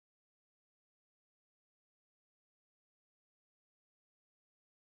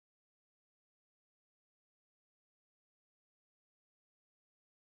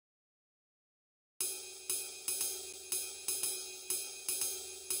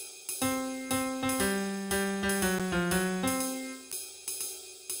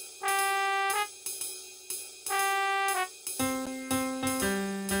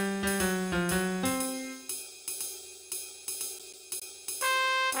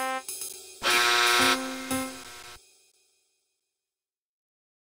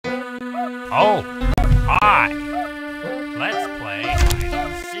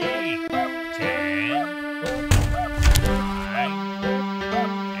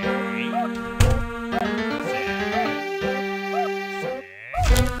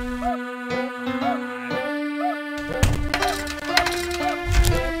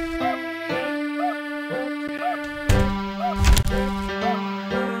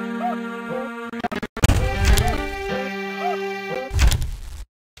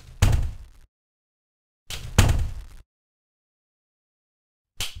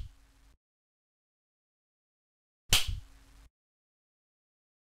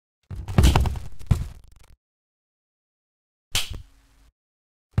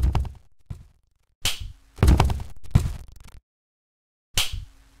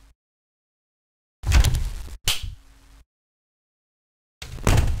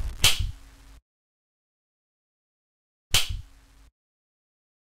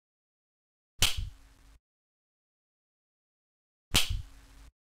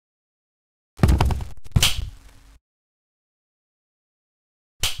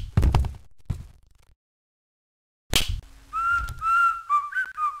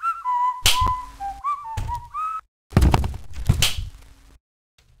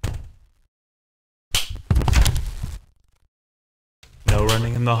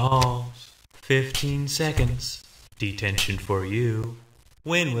in the halls. 15 seconds. Detention for you.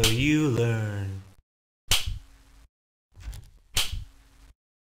 When will you learn?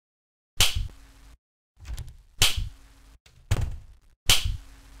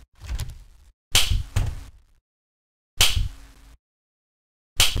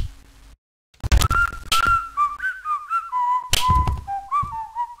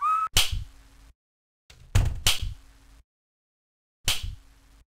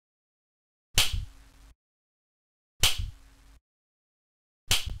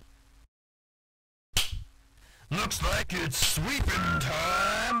 Looks like it's sweeping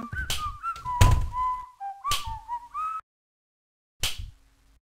time.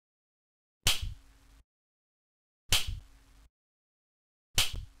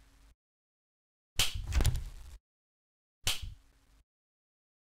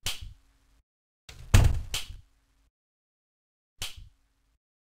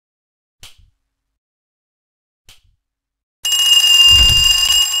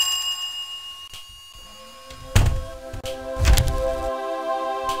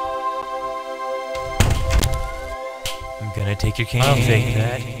 I'm gonna take your cane. I'll take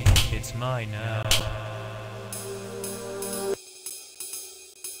that. It's mine now.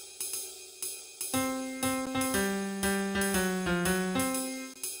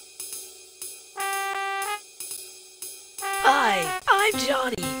 Hi, I'm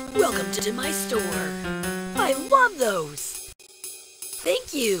Johnny. Welcome to my store. I love those.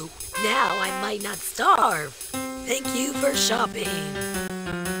 Thank you. Now I might not starve. Thank you for shopping.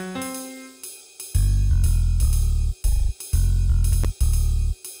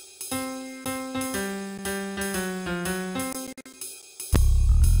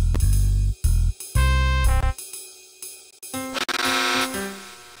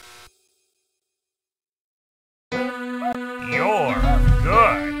 You're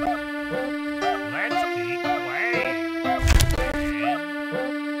good. Let's keep playing.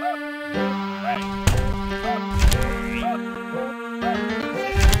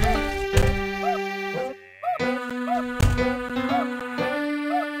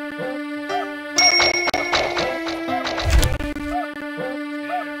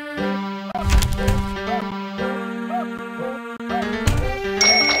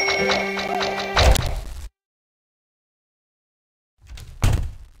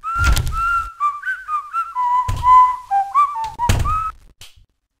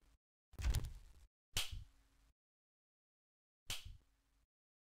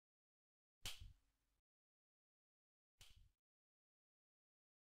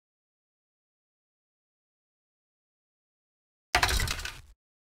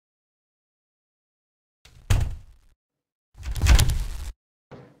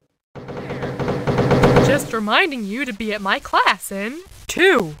 'Just reminding you to be at my class in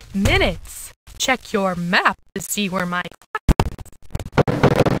 2 minutes. Check your map to see where my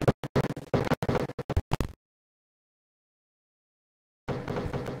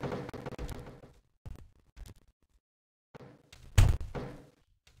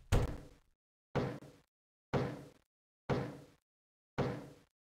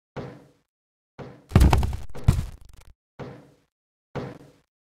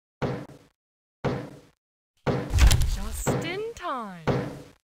Just in time.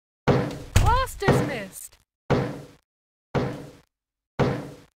 Class dismissed.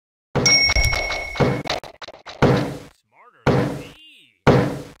 Smarter than me.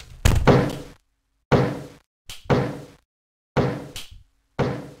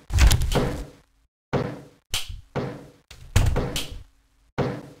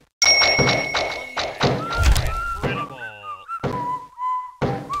 Incredible.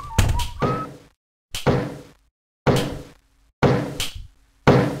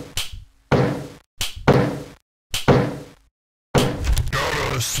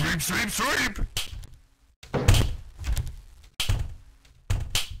 Sweep, sweep, sweep!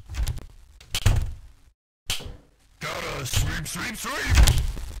 Gotta sweep, sweep, sweep!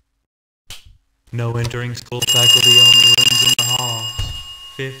 No entering school faculty, only rooms in the halls.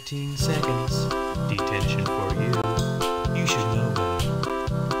 15 seconds. Detention for you. You should know better.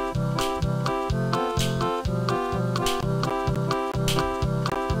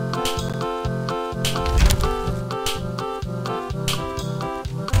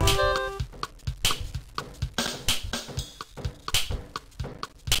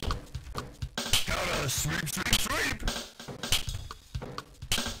 Gotta sweep, sweep, sweep!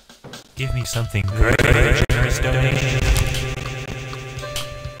 Give me something great. Generous donation.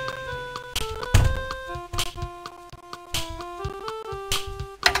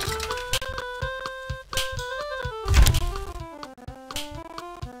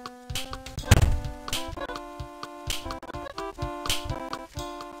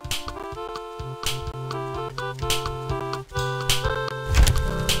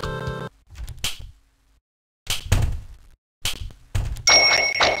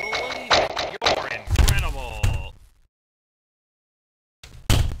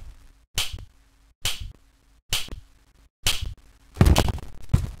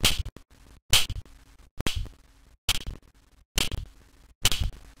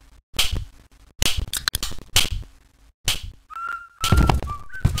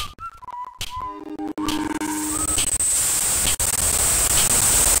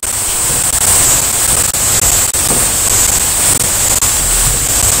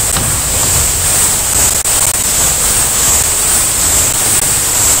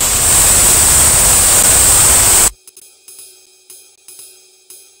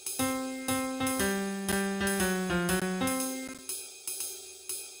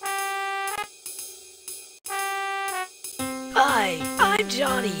 Hi, I'm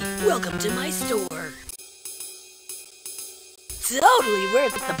Johnny. Welcome to my store. Totally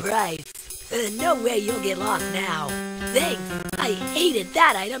worth the price. No way you'll get lost now. Thanks. I hated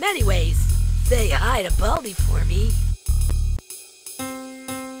that item anyways. Say hi to Baldi for me.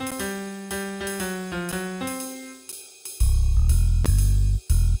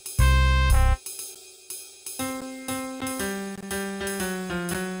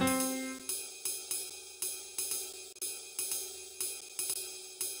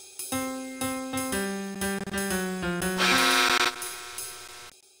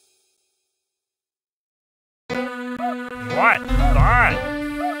 What? That?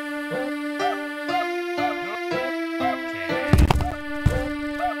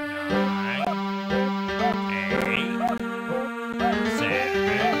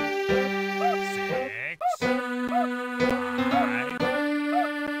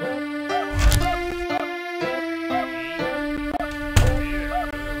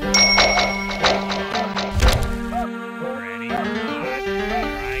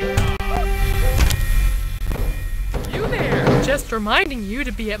 Just reminding you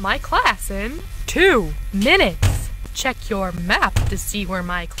to be at my class in 2 minutes. Check your map to see where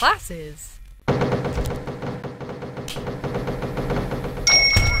my class is.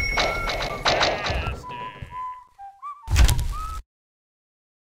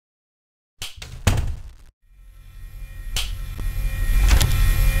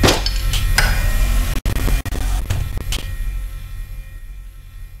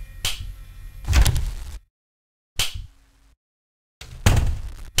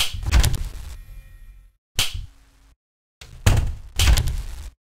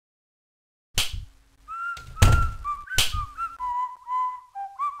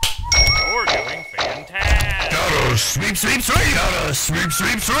 You're doing fantastic. Gotta sweep, sweep, sweep. Gotta sweep,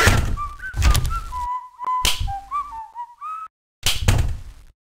 sweep, sweep.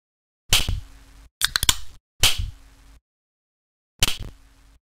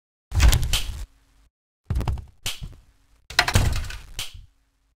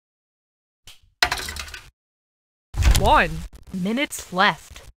 One minutes left.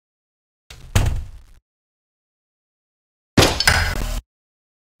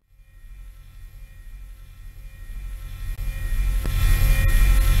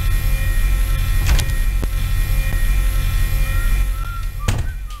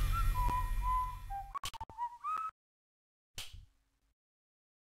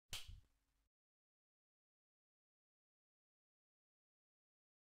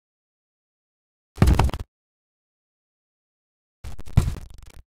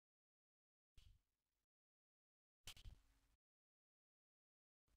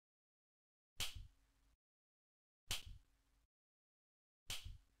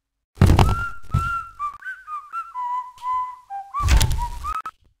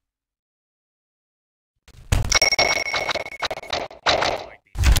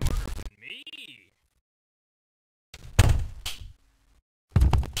 Me.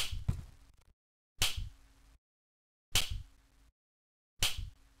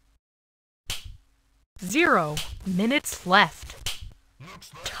 0 minutes left.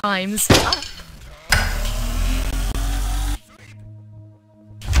 Time's up.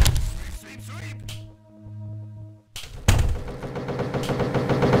 Sweep, sweep.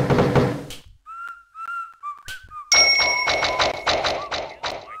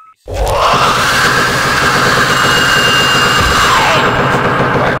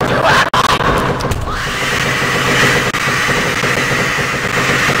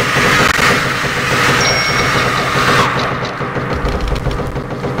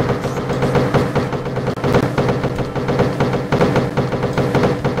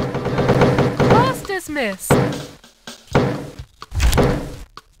 Class dismissed. You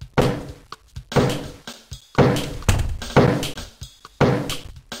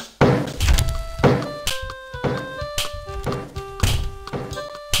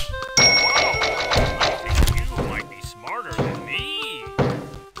might be smarter than me.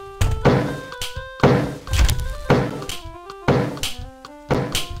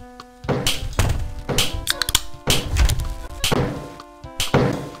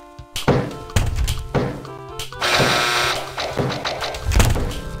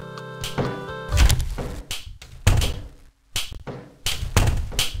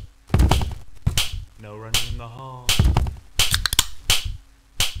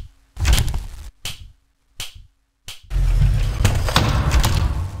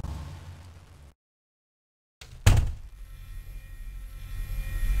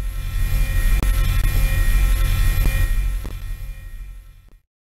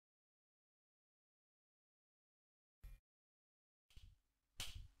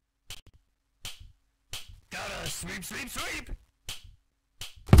 sweep, sweep, sweep!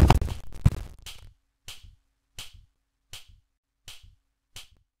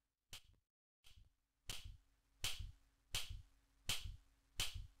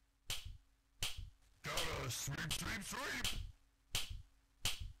 Gotta sweep, sweep, sweep!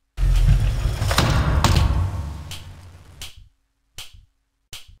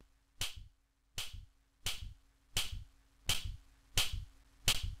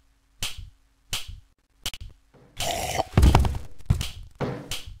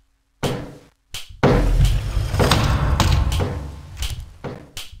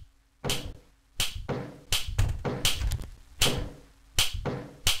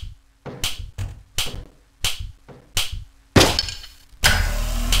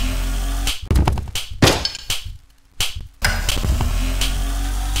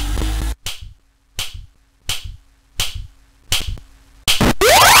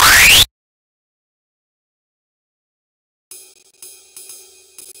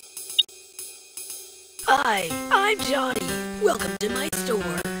 Hi, I'm Johnny. Welcome to my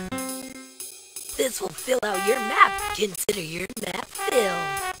store. This will fill out your map. Consider your map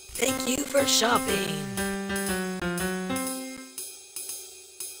filled. Thank you for shopping.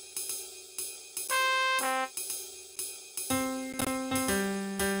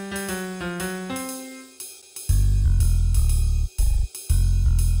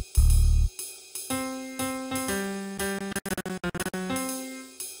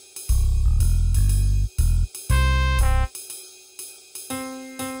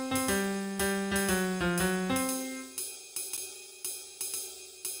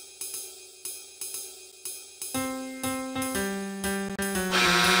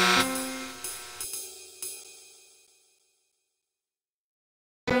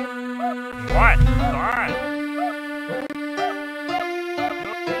 What? What?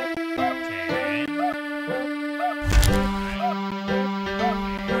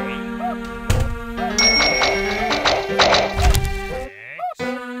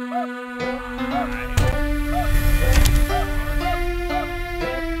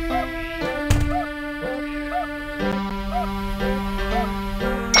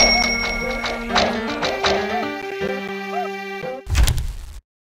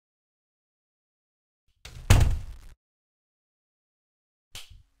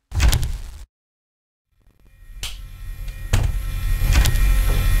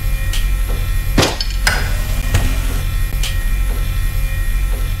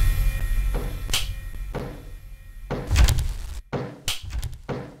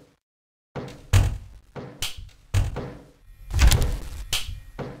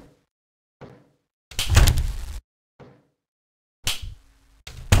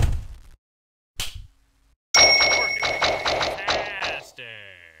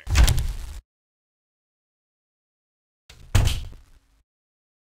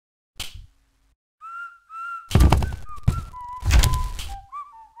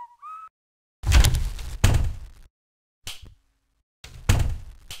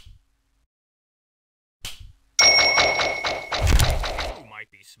 'You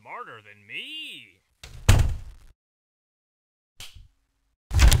might be smarter than me.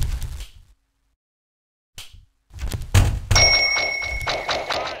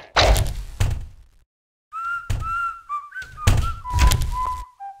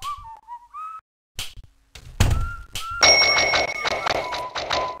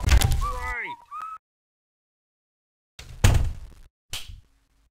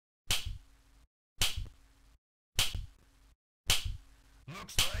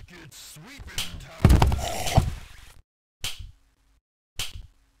 Looks like it's sweeping time.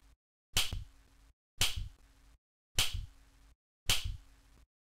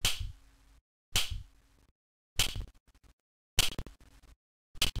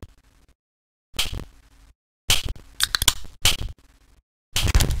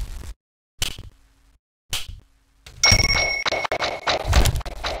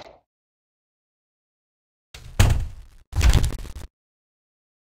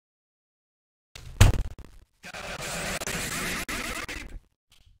 Gotta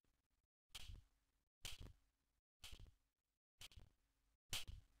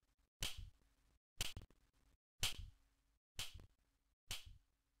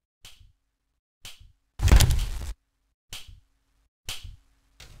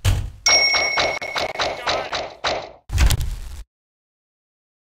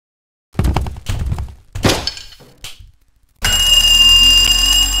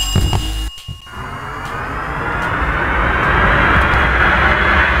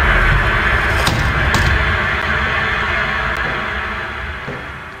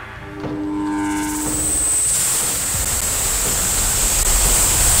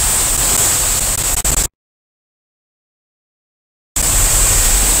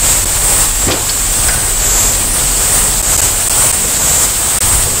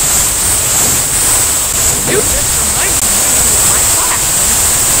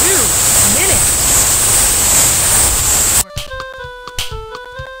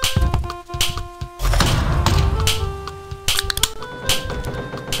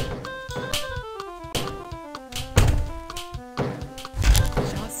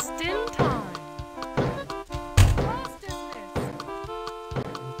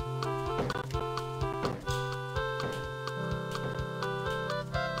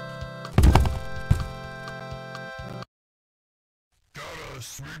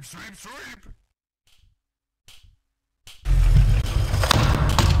Sweep, sweep, sweep!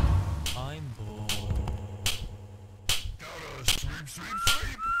 I'm bored. Gotta sweep, sweep,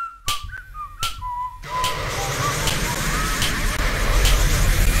 sweep!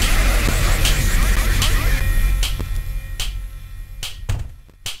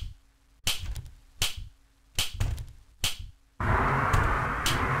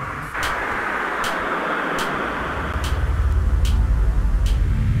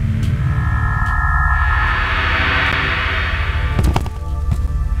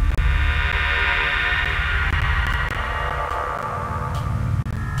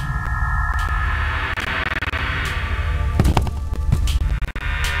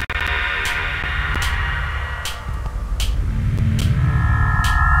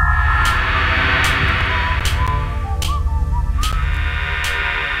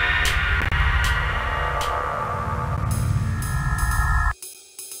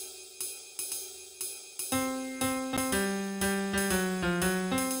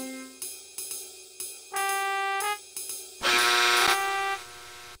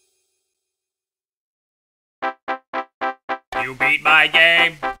 You beat my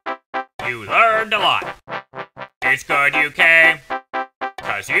game, you learned a lot. It's good you came,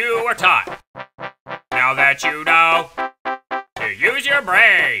 'cause you were taught. Now that you know to use your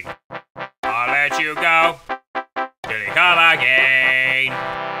brain, I'll let you go till you come again.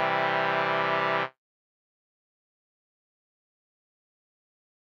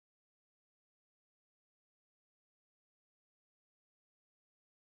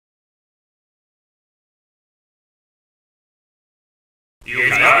 You